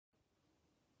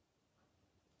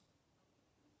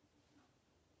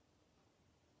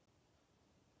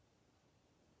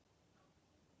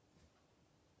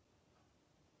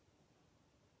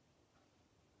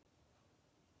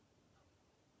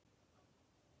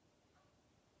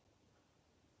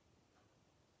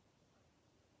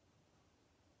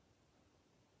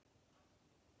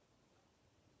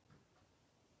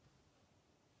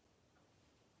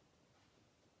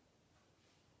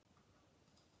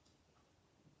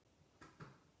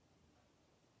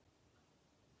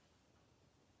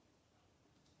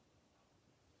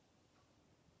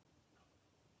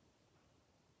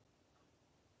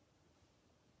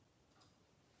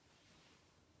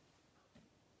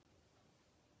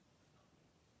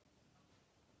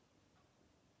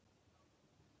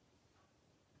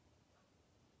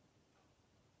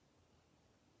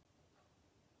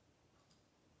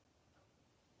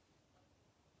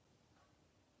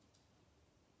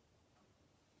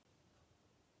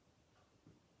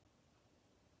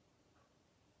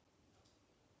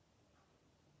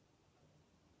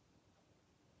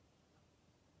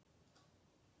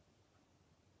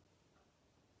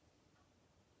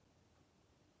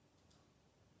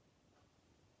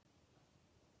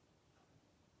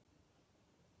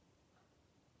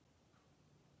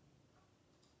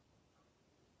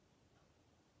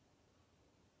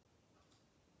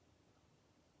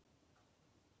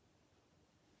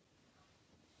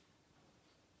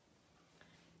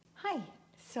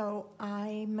So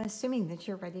I'm assuming that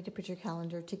you're ready to put your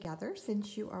calendar together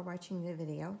since you are watching the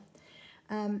video.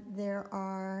 There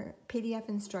are PDF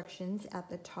instructions at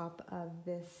the top of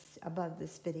this, above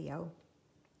this video.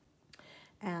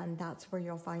 And that's where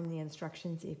you'll find the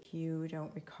instructions if you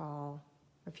don't recall,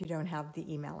 if you don't have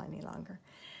the email any longer.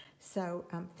 So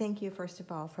thank you, first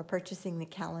of all, for purchasing the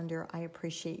calendar. I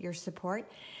appreciate your support.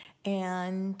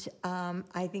 And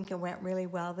I think it went really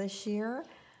well this year.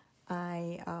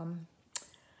 I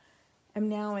am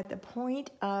now at the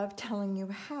point of telling you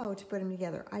how to put them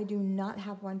together. I do not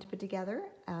have one to put together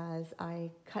as I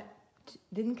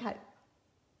didn't cut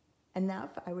enough.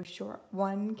 I was short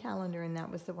one calendar, and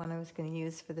that was the one I was going to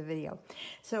use for the video.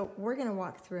 So we're going to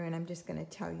walk through, and I'm just going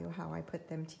to tell you how I put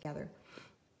them together.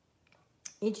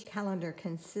 Each calendar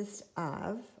consists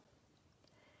of,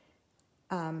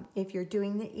 if you're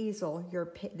doing the easel,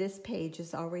 this page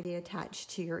is already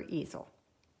attached to your easel.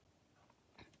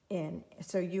 And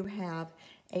so you have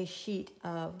a sheet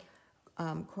of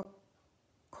cardstock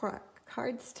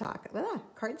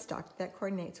that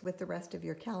coordinates with the rest of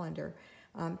your calendar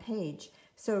page.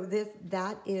 So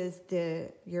that is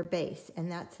your base,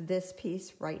 and that's this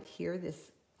piece right here.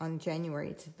 This on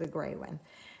January, it's the gray one.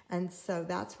 And so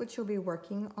that's what you'll be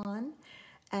working on.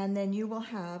 And then you will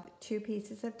have 2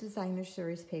 pieces of designer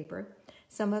series paper.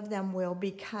 Some of them will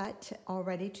be cut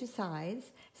already to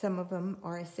size. Some of them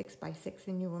are a 6 by 6,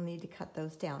 and you will need to cut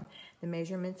those down. The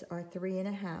measurements are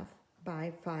 3.5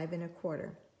 by 5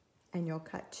 1/4. And you'll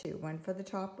cut 2, one for the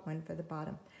top, one for the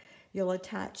bottom. You'll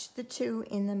attach the 2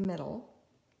 in the middle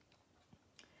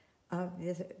of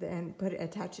this, and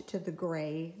attach it to the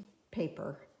gray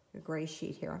paper, the gray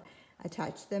sheet here.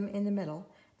 Attach them in the middle,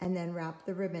 and then wrap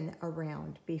the ribbon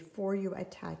around before you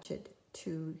attach it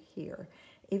to here.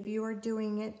 If you are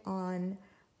doing it on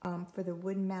for the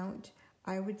wood mount,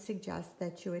 I would suggest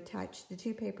that you attach the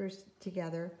 2 papers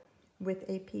together with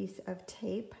a piece of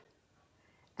tape,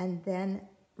 and then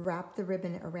wrap the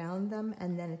ribbon around them,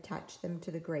 and then attach them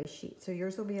to the gray sheet. So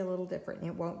yours will be a little different.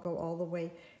 It won't go all the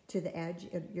way to the edge.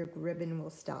 Your ribbon will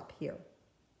stop here.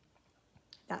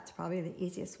 That's probably the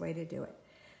easiest way to do it.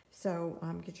 So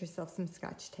get yourself some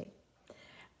Scotch tape.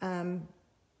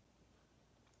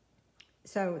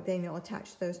 So then you'll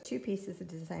attach those 2 pieces of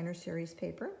designer series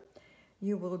paper.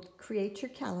 You will create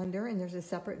your calendar, and there's a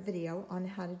separate video on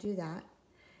how to do that.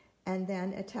 And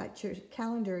then attach your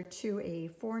calendar to a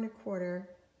 4 1/4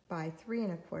 by 3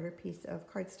 1/4 piece of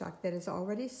cardstock that is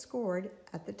already scored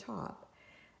at the top.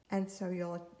 And so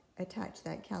you'll attach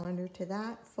that calendar to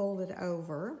that, fold it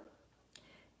over,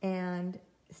 and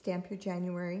stamp your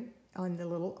January on the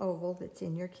little oval that's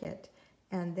in your kit,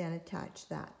 and then attach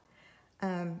that.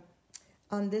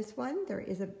 On this one, there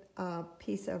is a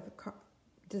piece of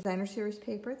designer series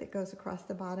paper that goes across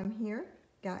the bottom here.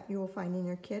 You will find in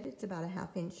your kit. It's about a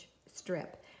 1/2 inch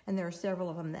strip, and there are several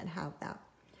of them that have that.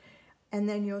 And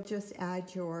then you'll just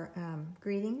add your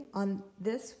greeting. On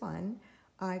this one,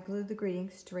 I glued the greeting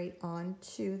straight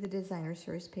onto the designer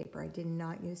series paper. I did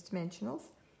not use dimensionals.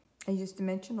 I used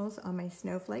dimensionals on my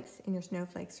snowflakes, and your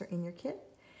snowflakes are in your kit.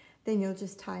 Then you'll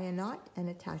just tie a knot and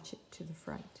attach it to the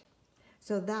front.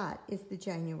 So that is the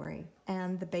January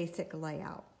and the basic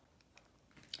layout.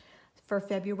 For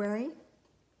February,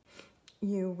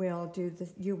 you will do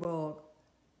this.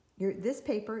 This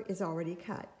paper is already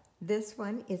cut. This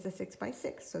one is a 6 by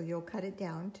 6, so you'll cut it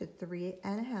down to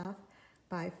 3.5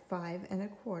 by 5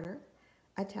 1/4.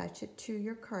 Attach it to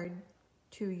your card,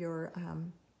 to your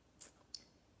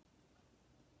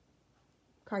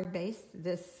card base,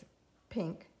 this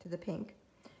pink, to the pink,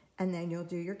 and then you'll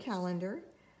do your calendar.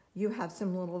 You have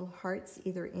some little hearts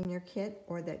either in your kit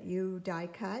or that you die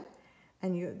cut,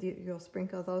 and you'll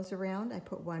sprinkle those around. I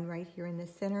put one right here in the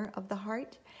center of the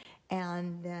heart,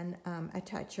 and then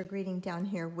attach your greeting down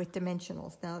here with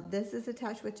dimensionals. Now this is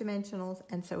attached with dimensionals,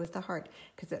 and so is the heart,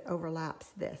 because it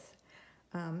overlaps this.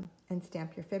 And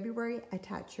stamp your February,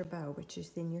 attach your bow, which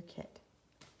is in your kit.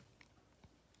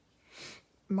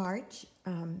 March,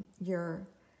 your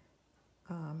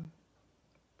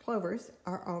clovers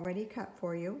are already cut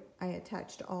for you. I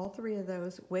attached all 3 of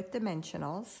those with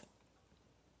dimensionals.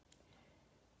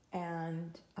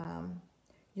 And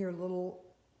your little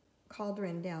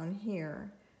cauldron down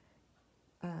here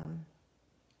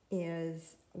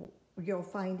you'll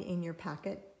find in your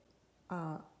packet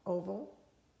oval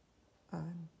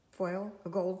foil, a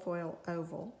gold foil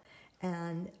oval,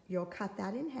 and you'll cut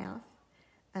that in half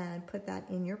and put that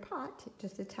in your pot.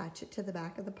 Just attach it to the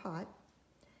back of the pot.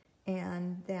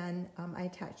 And then I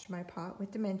attached my pot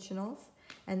with dimensionals.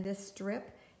 And this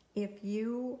strip, if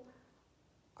you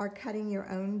are cutting your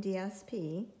own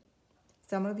DSP,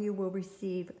 some of you will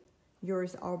receive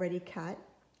yours already cut,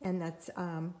 And that's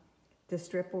the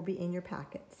strip will be in your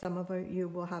packet. Some of you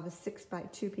will have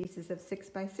two pieces of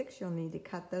 6x6. You'll need to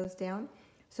cut those down.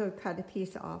 So cut a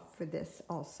piece off for this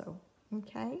also,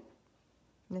 okay?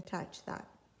 And attach that.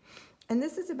 And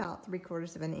this is about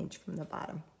 3/4 of an inch from the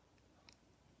bottom.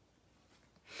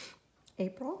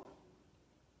 April.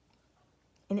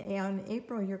 And on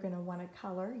April, you're going to want to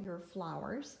color your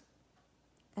flowers.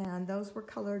 And those were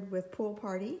colored with Pool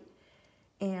Party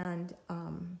and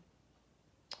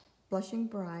Blushing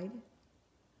Bride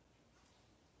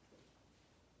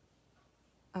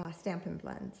Stampin'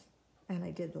 Blends. And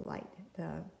I did the light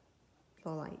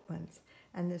ones.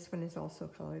 And this one is also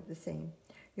colored the same.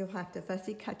 You'll have to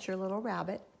fussy cut your little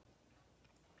rabbit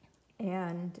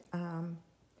and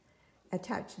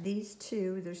attach these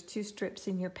two. There's 2 strips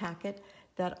in your packet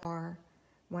that are,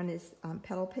 one is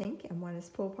Petal Pink and one is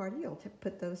Pool Party. You'll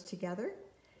put those together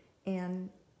and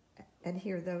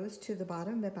adhere those to the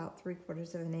bottom about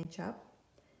 3/4 of an inch up.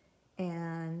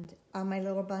 And on my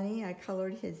little bunny, I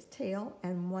colored his tail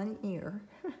and one ear.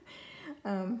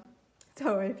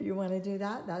 So if you want to do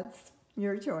that, that's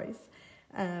your choice.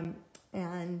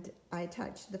 And I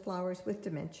attached the flowers with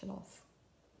dimensionals.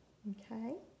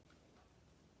 Okay.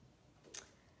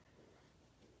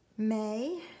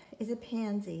 May is a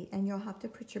pansy, and you'll have to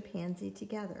put your pansy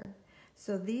together.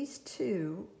 So these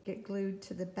 2 get glued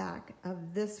to the back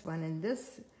of this one, and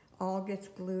this all gets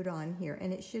glued on here,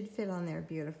 and it should fit on there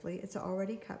beautifully. It's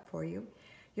already cut for you.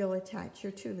 You'll attach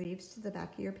your 2 leaves to the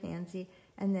back of your pansy,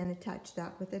 and then attach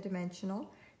that with a dimensional.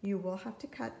 You will have to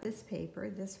cut this paper.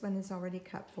 This one is already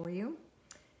cut for you,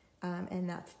 and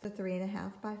that's the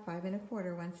 3.5 by 5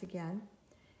 1/4 once again.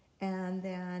 And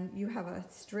then you have a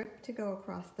strip to go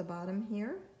across the bottom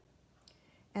here.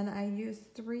 And I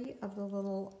used 3 of the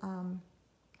little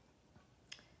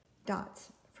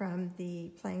dots from the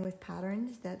Playing with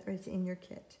Patterns that is in your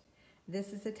kit.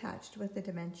 This is attached with a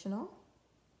dimensional.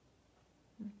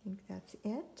 I think that's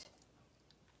it.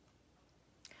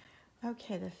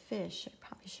 Okay, the fish. I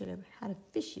probably should have had a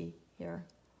fishy here.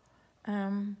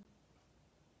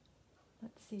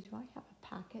 Let's see, do I have a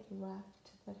packet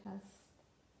left that has...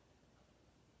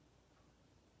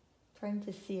 Trying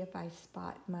to see if I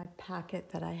spot my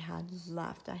packet that I had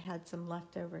left. I had some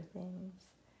leftover things.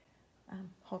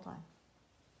 Hold on.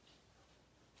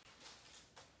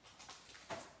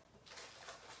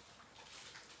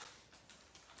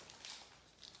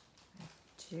 I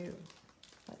do.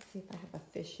 Let's see if I have a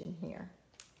fish in here.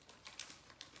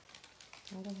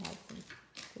 I don't have some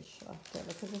fish left over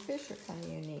because the fish are kind of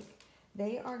unique.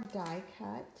 They are die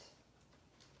cut.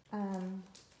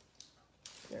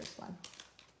 There's one.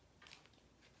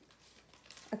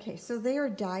 Okay, so they are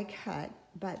die cut,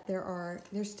 but they're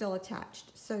still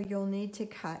attached. So you'll need to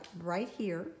cut right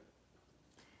here,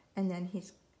 and then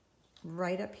he's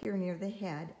right up here near the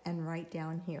head and right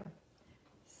down here.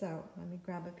 So let me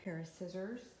grab a pair of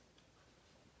scissors.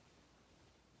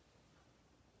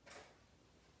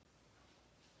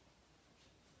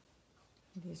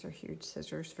 These are huge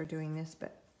scissors for doing this,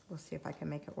 but we'll see if I can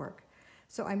make it work.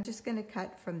 So I'm just going to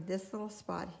cut from this little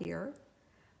spot here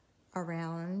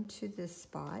around to this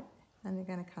spot. And I'm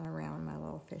going to kind of round my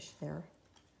little fish there.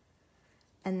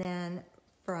 And then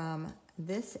from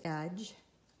this edge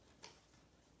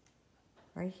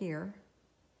right here,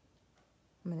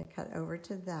 I'm going to cut over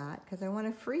to that because I want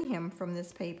to free him from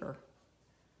this paper.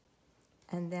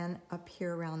 And then up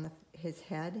here around his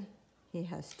head, he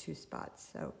has 2 spots.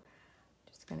 So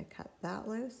just going to cut that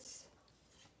loose.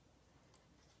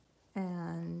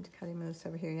 And cut him loose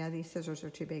over here. Yeah, these scissors are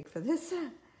too big for this.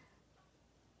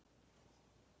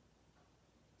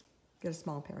 Get a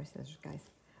small pair of scissors, guys.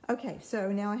 Okay,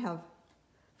 so now I have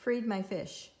freed my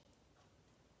fish.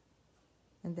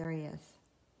 And there he is.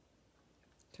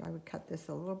 So I would cut this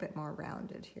a little bit more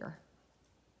rounded here.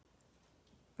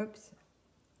 Oops.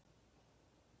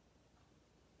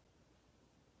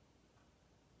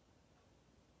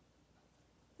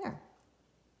 There.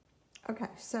 Okay,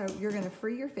 so you're going to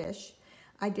free your fish.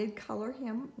 I did color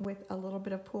him with a little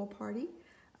bit of Pool Party.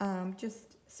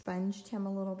 Just sponged him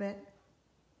a little bit.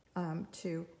 And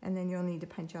then you'll need to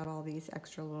punch out all these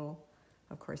extra little,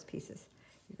 of course, pieces.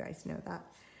 You guys know that.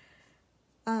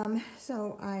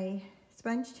 So I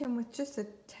sponged him with just a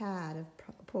tad of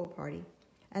Pool Party.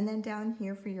 And then down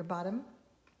here for your bottom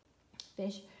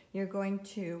fish, you're going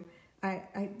to,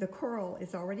 the coral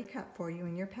is already cut for you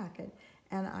in your packet,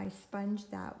 and I sponged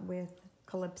that with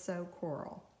Calypso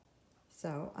Coral.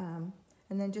 So,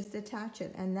 and then just attach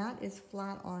it, and that is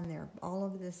flat on there. All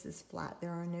of this is flat.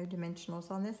 There are no dimensionals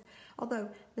on this, although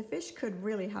the fish could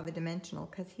really have a dimensional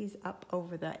because he's up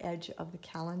over the edge of the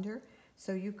calendar,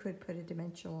 so you could put a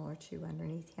dimensional or 2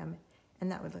 underneath him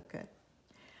and that would look good.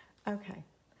 Okay,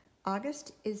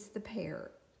 August is the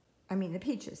the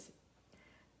peaches.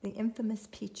 The infamous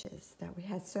peaches that we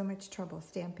had so much trouble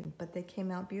stamping, but they came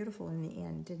out beautiful in the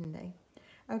end, didn't they?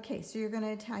 Okay, so you're going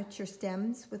to attach your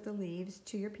stems with the leaves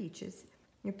to your peaches.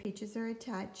 Your peaches are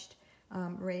attached,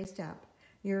 raised up.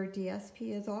 Your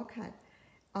DSP is all cut.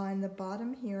 On the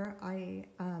bottom here, I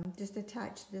just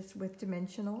attached this with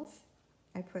dimensionals.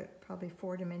 I put probably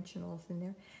 4 dimensionals in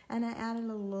there, and I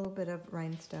added a little bit of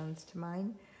rhinestones to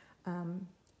mine.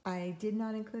 I did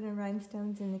not include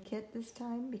rhinestones in the kit this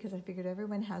time because I figured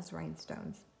everyone has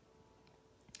rhinestones.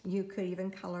 You could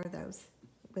even color those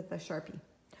with a Sharpie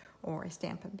or a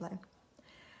Stampin' Blend.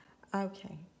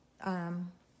 Okay,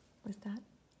 was that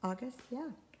August? Yeah.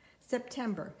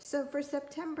 September. So for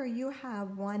September, you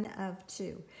have one of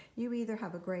 2. You either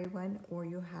have a gray one or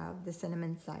you have the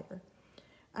cinnamon cider.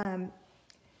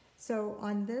 So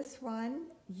on this one,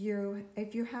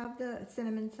 if you have the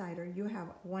cinnamon cider, you have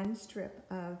 1 strip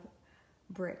of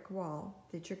brick wall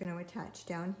that you're going to attach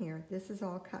down here. This is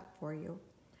all cut for you.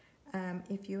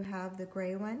 If you have the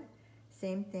gray one,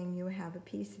 same thing. You have a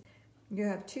piece. You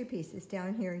have 2 pieces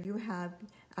down here. You have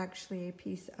actually a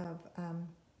piece of, I'm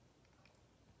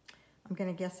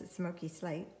going to guess it's smoky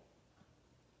slate,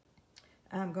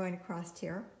 going across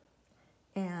here,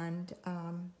 and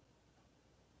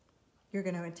you're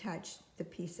going to attach the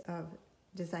piece of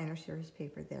designer series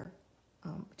paper there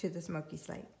to the smoky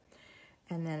slate,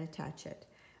 and then attach it.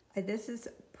 This is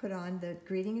put on, the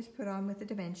greeting is put on with the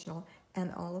dimensional,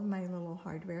 and all of my little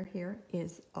hardware here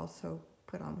is also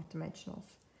put on with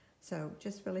dimensionals. So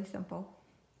just really simple.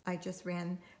 I just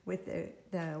ran with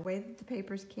the way that the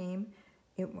papers came.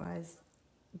 It was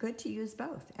good to use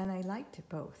both, and I liked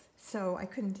both. So I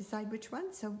couldn't decide which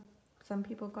one, so some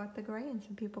people got the gray and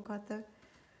some people got the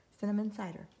cinnamon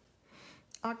cider.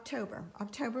 October.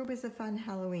 October was a fun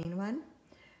Halloween one.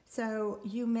 So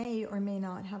you may or may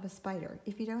not have a spider.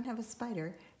 If you don't have a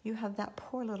spider, you have that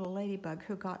poor little ladybug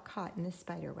who got caught in the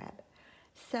spider web.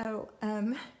 So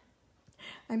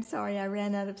I'm sorry, I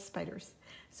ran out of spiders.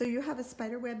 So you have a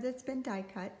spider web that's been die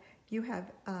cut. You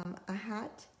have a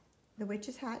hat, the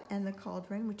witch's hat, and the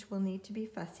cauldron, which will need to be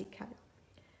fussy cut.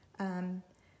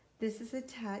 This is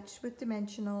attached with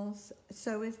dimensionals.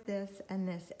 So is this, and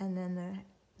then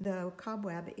the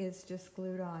cobweb is just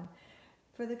glued on.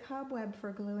 For the cobweb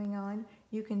for gluing on,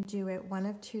 you can do it one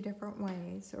of 2 different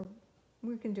ways, or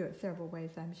we can do it several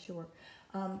ways, I'm sure.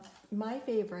 My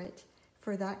favorite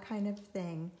for that kind of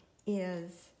thing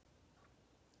is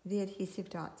the adhesive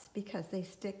dots, because they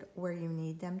stick where you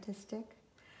need them to stick.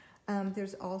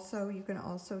 There's also, you can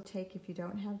also take, if you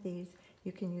don't have these,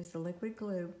 you can use the liquid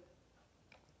glue,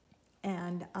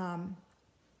 and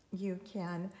you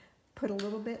can put a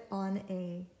little bit on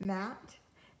a mat,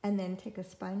 and then take a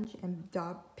sponge and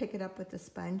pick it up with the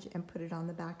sponge and put it on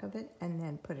the back of it, and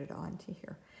then put it onto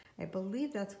here. I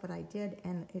believe that's what I did,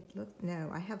 and it looked, no,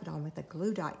 I have it on with a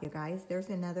glue dot, you guys. There's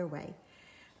another way.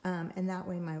 And that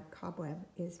way my cobweb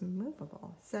is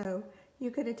movable. So you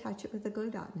could attach it with a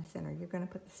glue dot in the center. You're going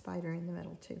to put the spider in the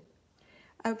middle too.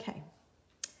 Okay.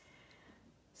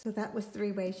 So that was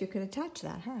 3 ways you could attach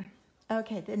that, huh?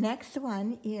 Okay, the next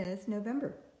one is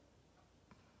November.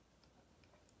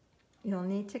 You'll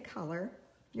need to color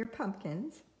your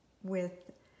pumpkins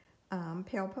with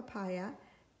pale papaya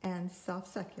and soft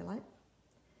succulent,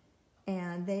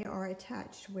 and they are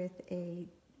attached with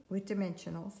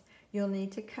dimensionals. You'll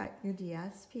need to cut your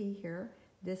DSP here.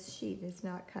 This sheet is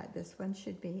not cut. This one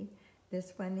should be.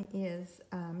 This one is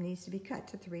needs to be cut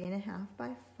to 3.5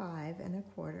 by 5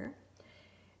 1/4.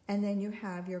 And then you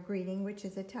have your greeting, which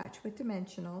is attached with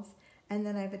dimensionals. And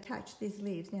then I've attached these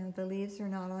leaves. Now, the leaves are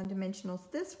not on dimensionals.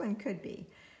 This one could be,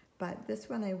 but this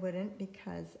one I wouldn't,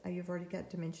 because you've already got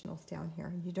dimensionals down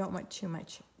here. You don't want too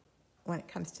much when it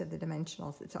comes to the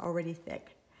dimensionals. It's already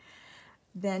thick.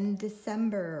 Then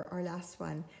December, our last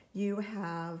one, you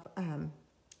have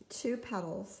 2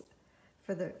 petals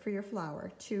for your flower,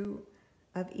 2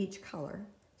 of each color.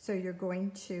 So you're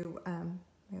going to,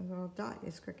 my little dot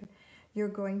is crooked. You're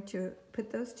going to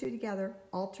put those 2 together,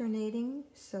 alternating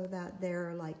so that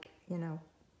they're like, you know,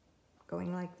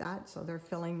 going like that. So they're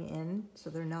filling in, so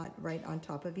they're not right on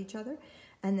top of each other.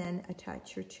 And then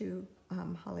attach your 2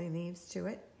 holly leaves to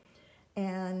it.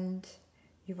 And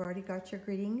you've already got your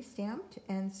greeting stamped,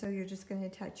 and so you're just going to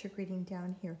attach your greeting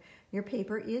down here. Your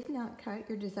paper is not cut.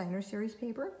 Your designer series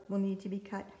paper will need to be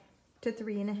cut to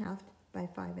 3.5 by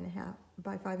 5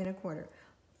 1/4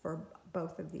 for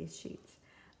both of these sheets.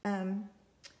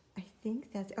 I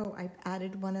think that's, oh, I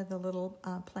added one of the little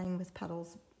playing with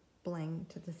petals bling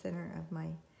to the center of my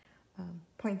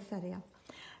poinsettia.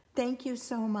 Thank you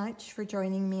so much for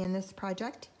joining me in this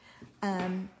project.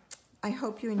 I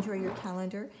hope you enjoy your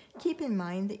calendar. Keep in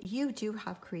mind that you do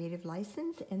have creative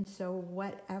license, and so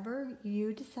whatever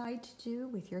you decide to do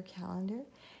with your calendar,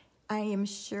 I am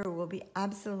sure will be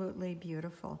absolutely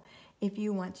beautiful. If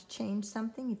you want to change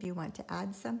something, if you want to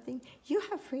add something, you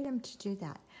have freedom to do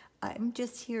that. I'm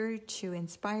just here to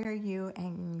inspire you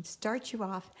and start you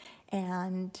off,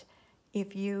 and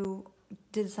if you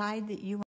decide that you